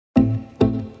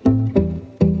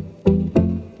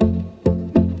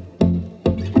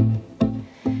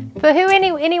For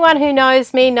anyone who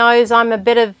knows me knows I'm a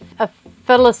bit of a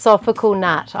philosophical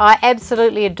nut. I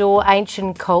absolutely adore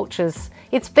ancient cultures.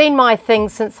 It's been my thing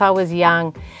since I was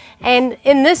young. And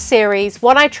in this series,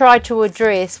 what I tried to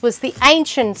address was the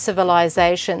ancient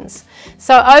civilizations.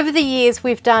 So over the years,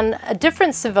 we've done a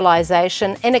different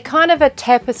civilization in a kind of a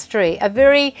tapestry, a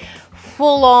very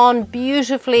full-on,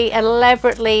 beautifully,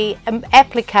 elaborately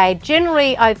applique.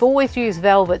 Generally, I've always used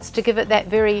velvets to give it that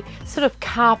very sort of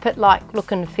carpet-like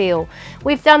look and feel.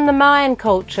 We've done the Mayan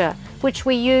culture, which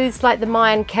we used like the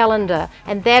Mayan calendar,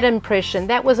 and that impression,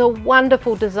 that was a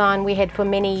wonderful design we had for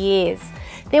many years.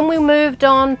 Then we moved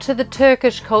on to the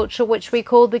Turkish culture, which we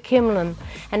called the Kilim.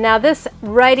 And now this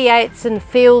radiates and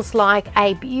feels like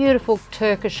a beautiful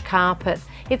Turkish carpet.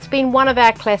 It's been one of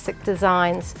our classic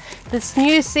designs. This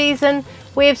new season,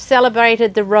 we've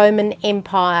celebrated the Roman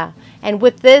Empire. And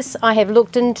with this, I have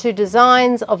looked into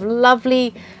designs of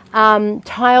lovely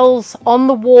tiles on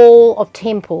the wall of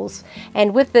temples.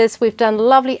 And with this, we've done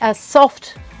a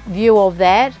soft view of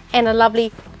that and a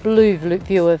lovely blue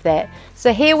view of that.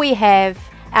 So here we have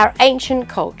our ancient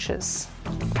cultures.